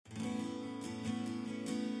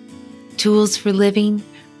tools for living,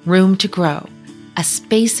 room to grow, a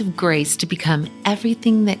space of grace to become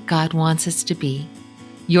everything that God wants us to be.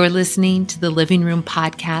 You're listening to the Living Room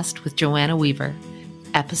Podcast with Joanna Weaver,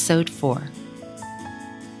 Episode 4.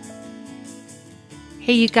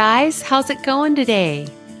 Hey, you guys, how's it going today?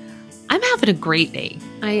 I'm having a great day.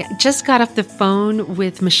 I just got off the phone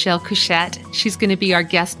with Michelle Couchette. She's going to be our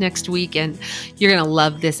guest next week, and you're going to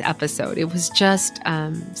love this episode. It was just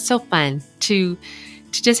so fun to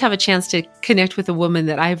just have a chance to connect with a woman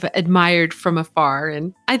that I've admired from afar,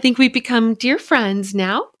 and I think we've become dear friends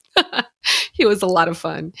now. It was a lot of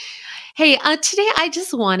fun. Hey, today I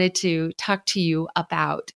just wanted to talk to you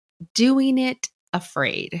about doing it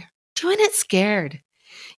afraid, doing it scared.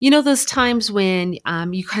 You know, those times when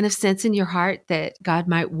you kind of sense in your heart that God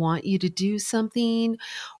might want you to do something,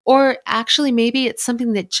 or actually maybe it's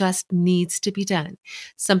something that just needs to be done,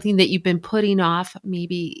 something that you've been putting off.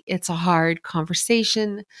 Maybe it's a hard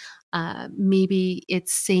conversation. Maybe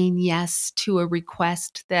it's saying yes to a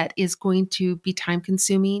request that is going to be time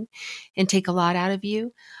consuming and take a lot out of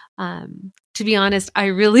you. To be honest, I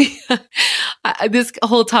really, this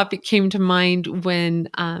whole topic came to mind when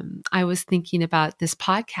I was thinking about this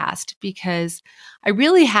podcast, because I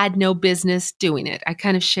really had no business doing it. I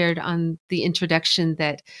kind of shared on the introduction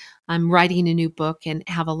that I'm writing a new book and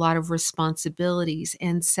have a lot of responsibilities.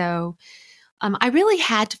 And so I really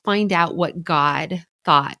had to find out what God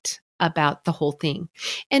thought about the whole thing.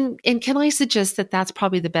 And can I suggest that that's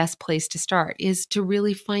probably the best place to start, is to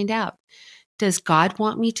really find out, does God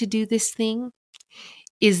want me to do this thing?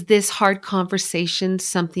 Is this hard conversation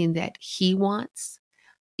something that He wants?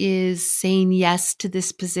 Is saying yes to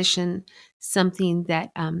this position something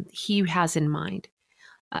that He has in mind?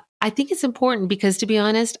 I think it's important because, to be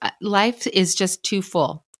honest, life is just too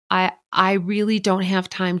full. I really don't have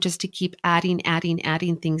time just to keep adding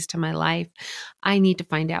things to my life. I need to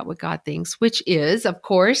find out what God thinks, which is, of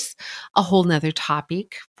course, a whole nother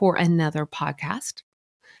topic for another podcast,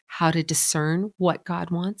 how to discern what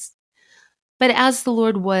God wants. But as the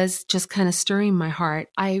Lord was just kind of stirring my heart,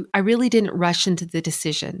 I really didn't rush into the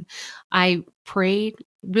decision. I prayed,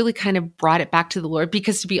 really kind of brought it back to the Lord,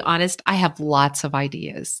 because to be honest, I have lots of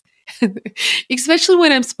ideas. Especially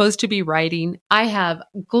when I'm supposed to be writing, I have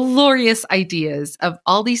glorious ideas of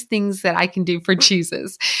all these things that I can do for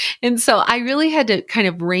Jesus. And so I really had to kind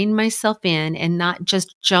of rein myself in and not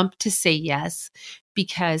just jump to say yes,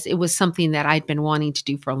 because it was something that I'd been wanting to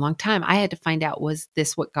do for a long time. I had to find out, was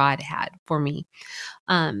this what God had for me?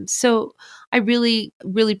 So I really,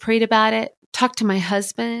 really prayed about it, talked to my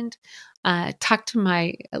husband, talked to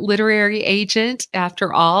my literary agent.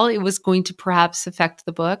 After all, it was going to perhaps affect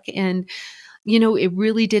the book. And, you know, it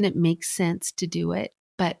really didn't make sense to do it.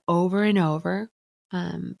 But over and over,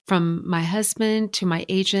 from my husband to my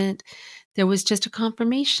agent, there was just a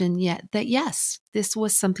confirmation yet that, yes, this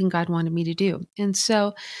was something God wanted me to do. And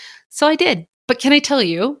so I did. But can I tell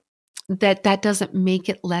you that that doesn't make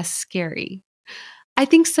it less scary? I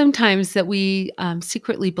think sometimes that we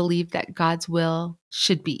secretly believe that God's will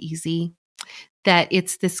should be easy, that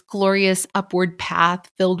it's this glorious upward path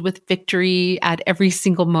filled with victory at every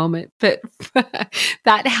single moment. But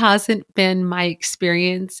that hasn't been my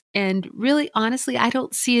experience. And really, honestly, I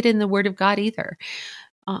don't see it in the Word of God either.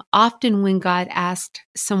 Often when God asked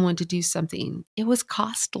someone to do something, it was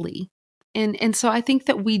costly. And so I think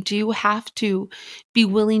that we do have to be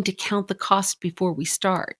willing to count the cost before we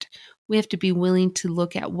start. We have to be willing to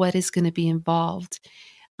look at what is going to be involved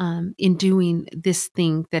in doing this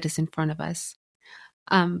thing that is in front of us.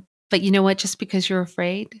 But you know what? Just because you're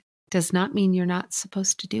afraid does not mean you're not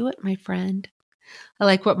supposed to do it, my friend. I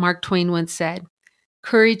like what Mark Twain once said: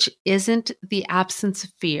 courage isn't the absence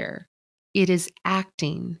of fear. It is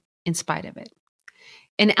acting in spite of it.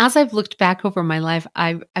 And as I've looked back over my life,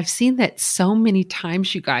 I've seen that so many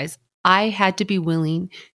times, you guys, I had to be willing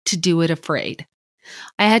to do it afraid.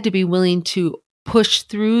 I had to be willing to push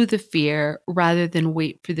through the fear rather than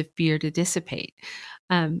wait for the fear to dissipate.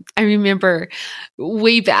 I remember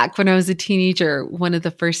way back when I was a teenager, one of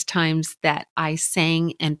the first times that I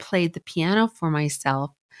sang and played the piano for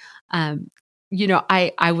myself, you know,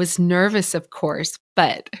 I was nervous, of course,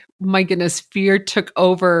 but my goodness, fear took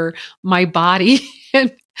over my body.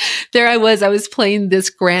 And there I was playing this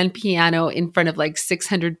grand piano in front of like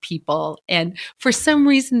 600 people. And for some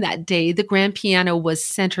reason that day, the grand piano was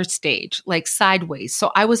center stage, like sideways.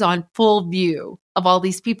 So I was on full view of all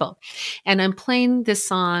these people. And I'm playing this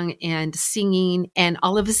song and singing, and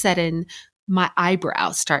all of a sudden, my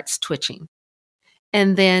eyebrow starts twitching.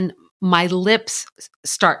 And then my lips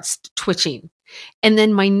starts twitching. And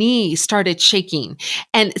then my knee started shaking,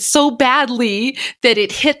 and so badly that it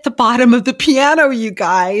hit the bottom of the piano, you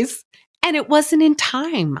guys. And it wasn't in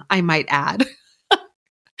time, I might add.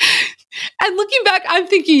 And looking back, I'm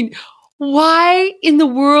thinking, why in the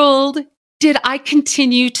world did I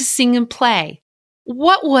continue to sing and play?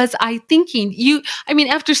 What was I thinking?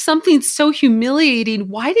 After something so humiliating,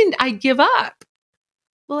 why didn't I give up?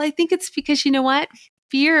 Well, I think it's because you know what?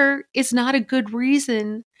 Fear is not a good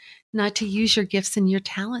reason not to use your gifts and your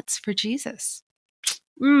talents for Jesus.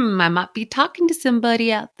 I might be talking to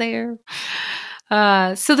somebody out there.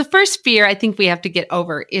 So the first fear I think we have to get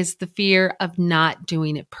over is the fear of not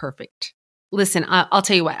doing it perfect. Listen, I'll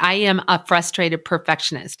tell you what, I am a frustrated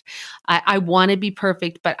perfectionist. I want to be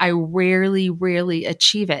perfect, but I rarely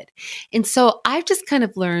achieve it. And so I've just kind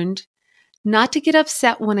of learned not to get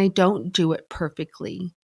upset when I don't do it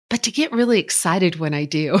perfectly, but to get really excited when I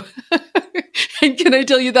do. And can I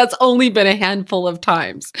tell you, that's only been a handful of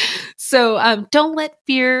times. So don't let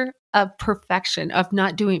fear of perfection, of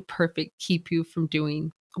not doing perfect, keep you from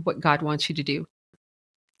doing what God wants you to do.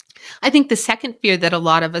 I think the second fear that a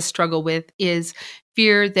lot of us struggle with is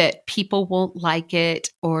fear that people won't like it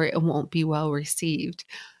or it won't be well received.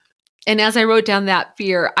 And as I wrote down that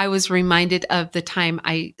fear, I was reminded of the time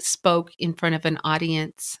I spoke in front of an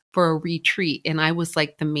audience for a retreat, and I was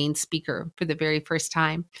like the main speaker for the very first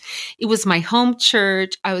time. It was my home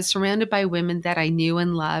church. I was surrounded by women that I knew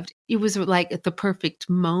and loved. It was like the perfect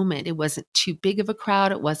moment. It wasn't too big of a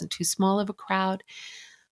crowd. It wasn't too small of a crowd.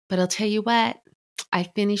 But I'll tell you what, I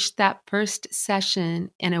finished that first session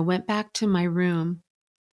and I went back to my room,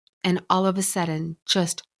 and all of a sudden,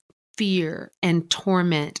 just fear and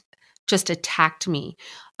torment just attacked me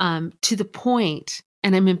to the point,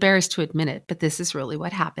 and I'm embarrassed to admit it, but this is really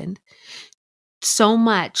what happened. So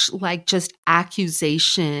much like just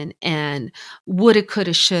accusation and woulda,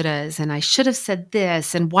 coulda, shouldas, and I should have said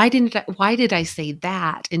this, and why did I say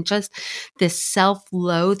that? And just this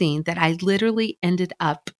self-loathing that I literally ended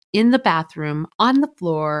up in the bathroom on the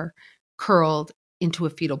floor, curled into a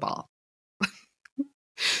fetal ball.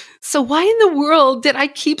 So why in the world did I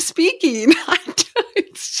keep speaking?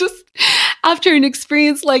 It's just after an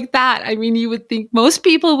experience like that, you would think most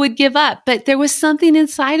people would give up, but there was something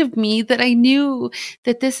inside of me that I knew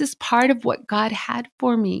that this is part of what God had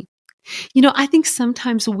for me. I think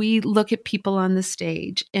sometimes we look at people on the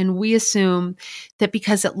stage and we assume that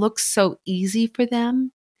because it looks so easy for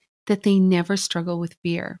them, that they never struggle with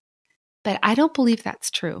fear. But I don't believe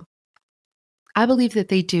that's true. I believe that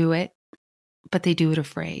they do it, but they do it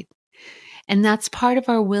afraid. And that's part of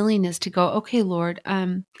our willingness to go, okay, Lord,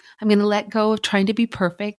 I'm going to let go of trying to be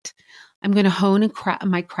perfect. I'm going to hone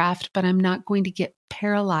my craft, but I'm not going to get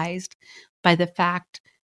paralyzed by the fact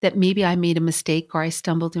that maybe I made a mistake or I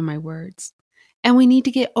stumbled in my words. And we need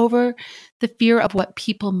to get over the fear of what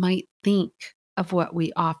people might think of what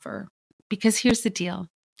we offer. Because here's the deal.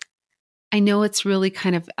 I know it's really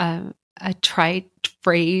kind of a trite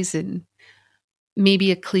phrase and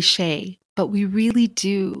maybe a cliche, but we really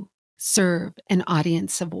do serve an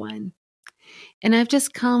audience of one. And I've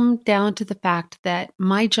just come down to the fact that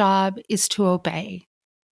my job is to obey.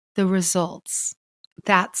 The results,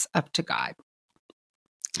 that's up to God.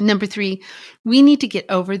 Number 3, we need to get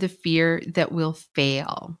over the fear that we'll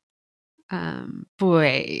fail.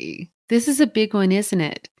 Boy, this is a big one, isn't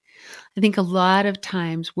it? I think a lot of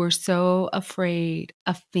times we're so afraid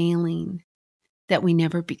of failing that we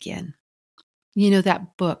never begin.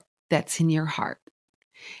 That book that's in your heart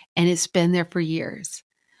and it's been there for years,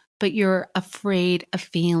 but you're afraid of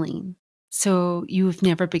failing. So you've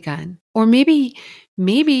never begun. Or maybe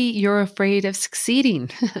you're afraid of succeeding.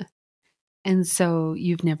 And so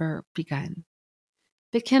you've never begun.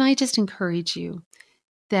 But can I just encourage you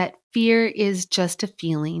that fear is just a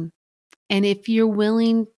feeling. And if you're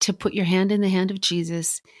willing to put your hand in the hand of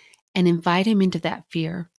Jesus and invite him into that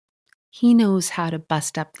fear, he knows how to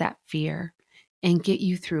bust up that fear and get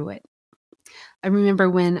you through it. I remember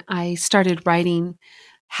when I started writing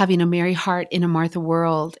Having a Merry Heart in a Martha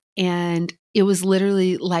World, and it was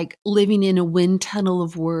literally like living in a wind tunnel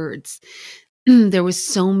of words. There was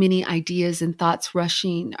so many ideas and thoughts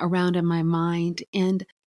rushing around in my mind. And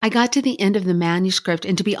I got to the end of the manuscript,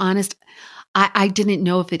 and to be honest, I didn't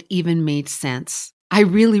know if it even made sense. I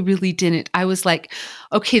really didn't. I was like,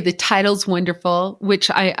 okay, the title's wonderful,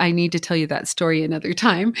 which I need to tell you that story another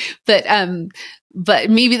time. But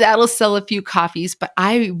maybe that'll sell a few copies. But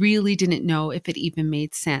I really didn't know if it even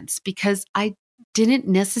made sense because I didn't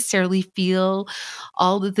necessarily feel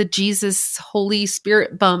all of the Jesus Holy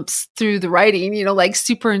Spirit bumps through the writing, like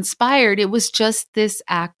super inspired. It was just this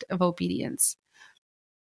act of obedience.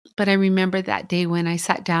 But I remember that day when I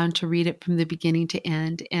sat down to read it from the beginning to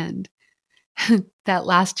end, and that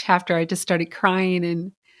last chapter, I just started crying,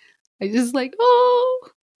 and I just like, oh,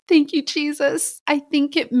 Thank you, Jesus. I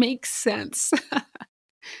think it makes sense.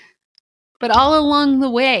 But all along the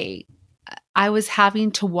way, I was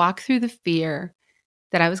having to walk through the fear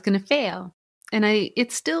that I was going to fail. And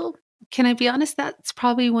it's still, can I be honest? That's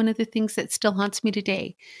probably one of the things that still haunts me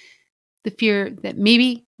today. The fear that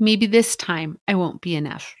maybe this time I won't be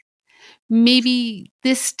enough. Maybe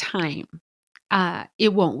this time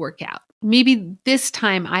it won't work out. Maybe this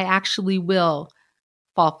time I actually will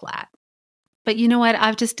fall flat. But you know what?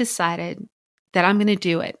 I've just decided that I'm going to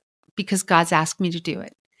do it because God's asked me to do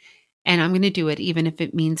it. And I'm going to do it even if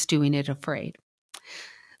it means doing it afraid.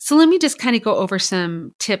 So let me just kind of go over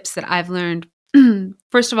some tips that I've learned.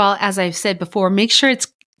 First of all, as I've said before, make sure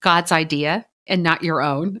it's God's idea and not your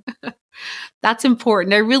own. That's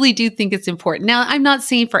important. I really do think it's important. Now, I'm not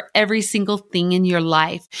saying for every single thing in your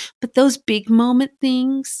life, but those big moment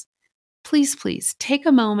things, please take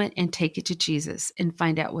a moment and take it to Jesus and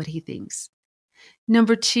find out what he thinks.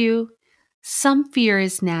 Number 2, some fear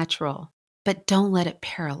is natural, but don't let it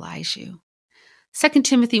paralyze you. 2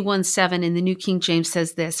 Timothy 1:7 in the New King James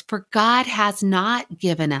says this, "For God has not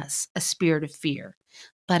given us a spirit of fear,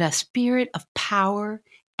 but a spirit of power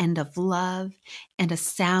and of love and a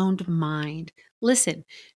sound mind." Listen,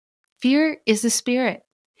 fear is a spirit.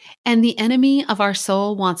 And the enemy of our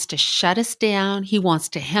soul wants to shut us down. He wants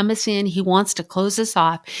to hem us in. He wants to close us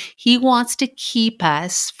off. He wants to keep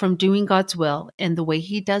us from doing God's will. And the way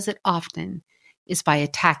he does it often is by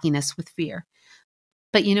attacking us with fear.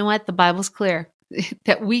 But you know what? The Bible's clear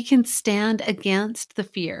that we can stand against the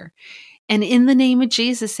fear. And in the name of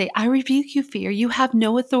Jesus, say, "I rebuke you, fear. You have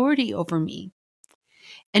no authority over me."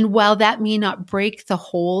 And while that may not break the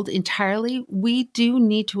hold entirely, we do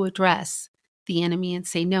need to address the enemy and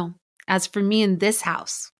say, "No, as for me in this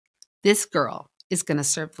house, this girl is going to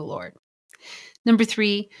serve the Lord." Number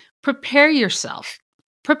 3, prepare yourself.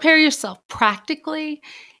 Prepare yourself practically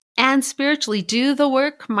and spiritually. Do the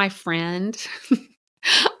work, my friend.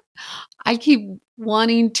 I keep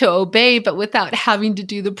wanting to obey, but without having to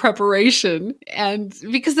do the preparation. And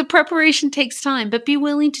because the preparation takes time, but be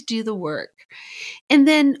willing to do the work. And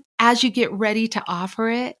then as you get ready to offer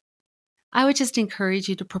it, I would just encourage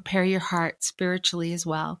you to prepare your heart spiritually as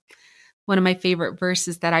well. One of my favorite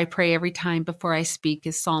verses that I pray every time before I speak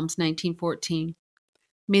is Psalms 19:14.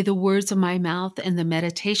 "May the words of my mouth and the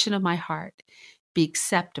meditation of my heart be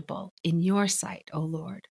acceptable in your sight, O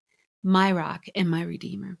Lord, my rock and my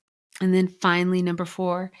redeemer." And then finally, number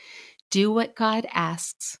 4, do what God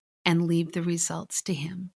asks and leave the results to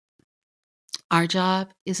him. Our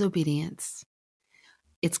job is obedience.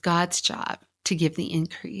 It's God's job to give the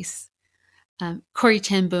increase. Corrie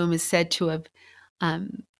ten Boom is said to have,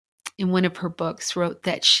 in one of her books, wrote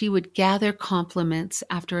that she would gather compliments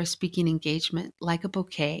after a speaking engagement like a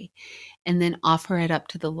bouquet and then offer it up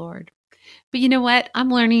to the Lord. But you know what? I'm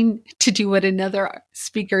learning to do what another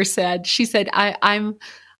speaker said. She said,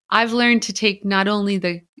 I've learned to take not only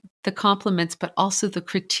the compliments, but also the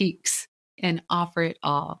critiques and offer it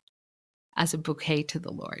all as a bouquet to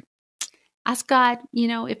the Lord. Ask God,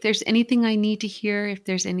 if there's anything I need to hear, if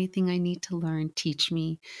there's anything I need to learn, teach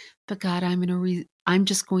me. But God, I'm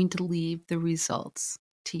just going to leave the results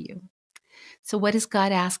to you. So what is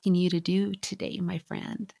God asking you to do today, my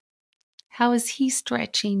friend? How is he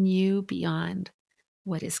stretching you beyond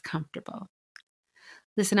what is comfortable?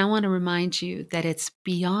 Listen, I want to remind you that it's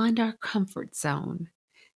beyond our comfort zone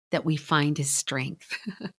that we find his strength.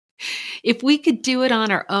 If we could do it on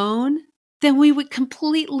our own, then we would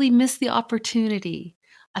completely miss the opportunity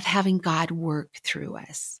of having God work through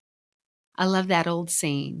us. I love that old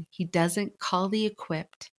saying, he doesn't call the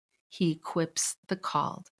equipped, he equips the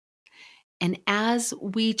called. And as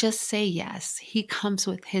we just say yes, he comes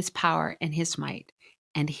with his power and his might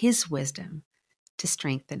and his wisdom to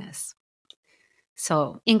strengthen us.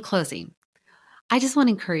 So in closing, I just want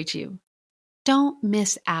to encourage you, don't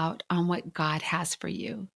miss out on what God has for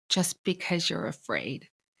you just because you're afraid.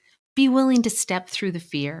 Be willing to step through the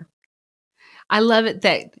fear. I love it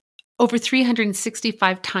that over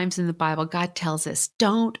 365 times in the Bible, God tells us,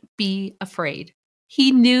 don't be afraid.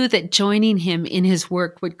 He knew that joining him in his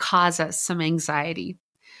work would cause us some anxiety.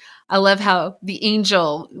 I love how the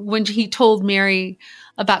angel, when he told Mary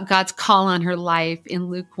about God's call on her life in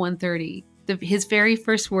Luke 1:30, his very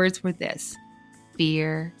first words were this,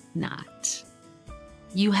 "Fear not.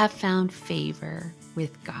 You have found favor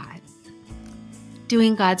with God."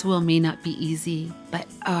 Doing God's will may not be easy, but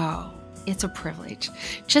it's a privilege.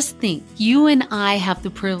 Just think, you and I have the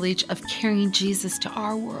privilege of carrying Jesus to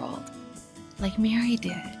our world, like Mary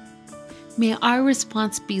did. May our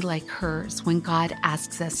response be like hers when God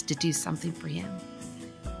asks us to do something for him.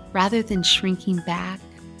 Rather than shrinking back,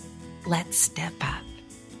 let's step up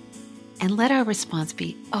And let our response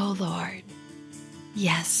be, "Oh Lord,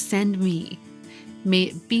 yes, send me. May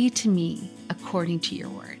it be to me according to your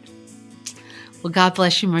word." Well, God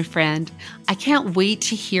bless you, my friend. I can't wait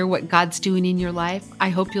to hear what God's doing in your life. I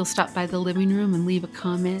hope you'll stop by the living room and leave a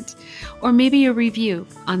comment or maybe a review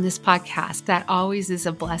on this podcast. That always is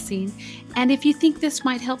a blessing. And if you think this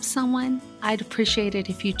might help someone, I'd appreciate it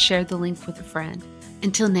if you'd share the link with a friend.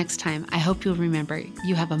 Until next time, I hope you'll remember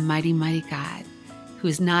you have a mighty, mighty God who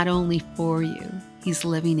is not only for you, He's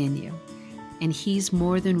living in you. And He's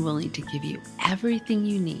more than willing to give you everything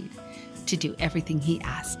you need to do everything He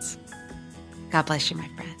asks. God bless you, my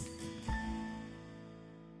friend.